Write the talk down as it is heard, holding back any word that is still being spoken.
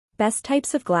Best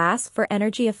types of glass for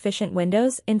energy-efficient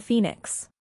windows in Phoenix.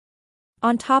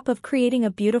 On top of creating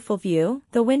a beautiful view,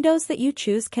 the windows that you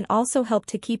choose can also help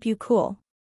to keep you cool.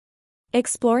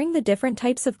 Exploring the different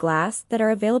types of glass that are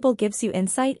available gives you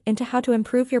insight into how to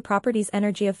improve your property's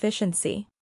energy efficiency.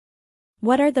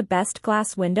 What are the best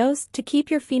glass windows to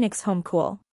keep your Phoenix home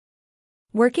cool?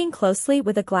 Working closely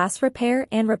with a glass repair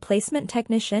and replacement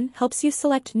technician helps you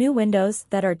select new windows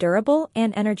that are durable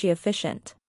and energy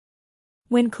efficient.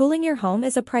 When cooling your home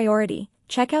is a priority,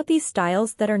 check out these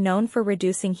styles that are known for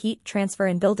reducing heat transfer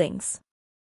in buildings.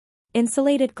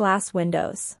 Insulated glass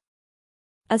windows.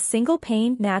 A single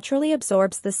pane naturally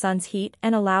absorbs the sun's heat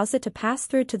and allows it to pass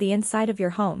through to the inside of your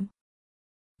home.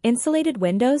 Insulated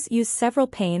windows use several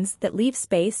panes that leave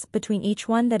space between each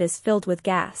one that is filled with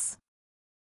gas.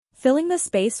 Filling the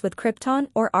space with krypton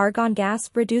or argon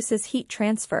gas reduces heat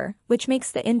transfer, which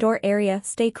makes the indoor area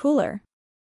stay cooler.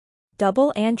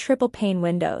 Double and triple pane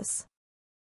windows.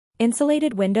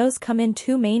 Insulated windows come in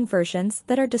two main versions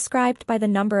that are described by the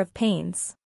number of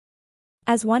panes.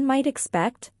 As one might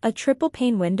expect, a triple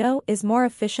pane window is more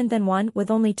efficient than one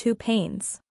with only two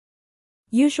panes.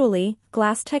 Usually,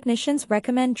 glass technicians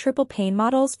recommend triple pane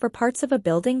models for parts of a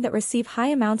building that receive high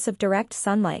amounts of direct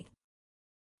sunlight.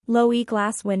 Low-E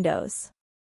glass windows.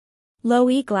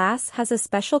 Low-E glass has a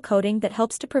special coating that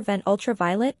helps to prevent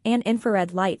ultraviolet and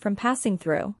infrared light from passing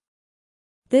through.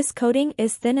 This coating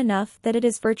is thin enough that it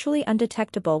is virtually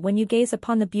undetectable when you gaze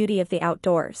upon the beauty of the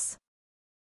outdoors.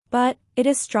 But it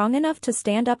is strong enough to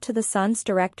stand up to the sun's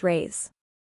direct rays.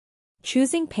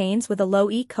 Choosing panes with a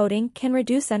low-E coating can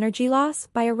reduce energy loss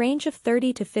by a range of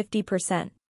 30 to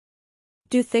 50%.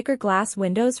 Do thicker glass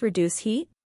windows reduce heat?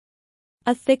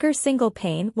 A thicker single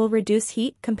pane will reduce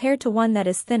heat compared to one that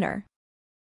is thinner.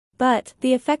 But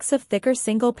the effects of thicker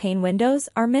single-pane windows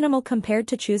are minimal compared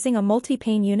to choosing a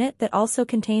multi-pane unit that also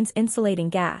contains insulating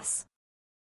gas.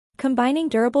 Combining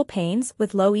durable panes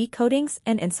with low-E coatings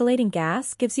and insulating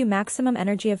gas gives you maximum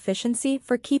energy efficiency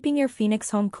for keeping your Phoenix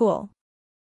home cool.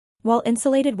 While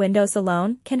insulated windows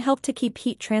alone can help to keep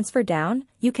heat transfer down,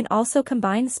 you can also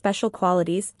combine special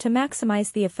qualities to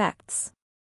maximize the effects.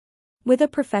 With a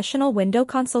professional window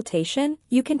consultation,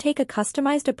 you can take a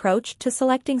customized approach to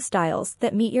selecting styles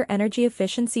that meet your energy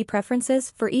efficiency preferences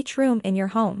for each room in your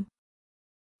home.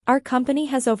 Our company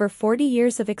has over 40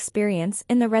 years of experience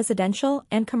in the residential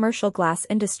and commercial glass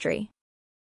industry.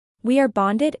 We are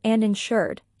bonded and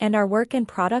insured, and our work and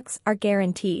products are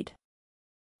guaranteed.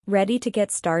 Ready to get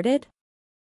started?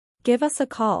 Give us a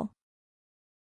call.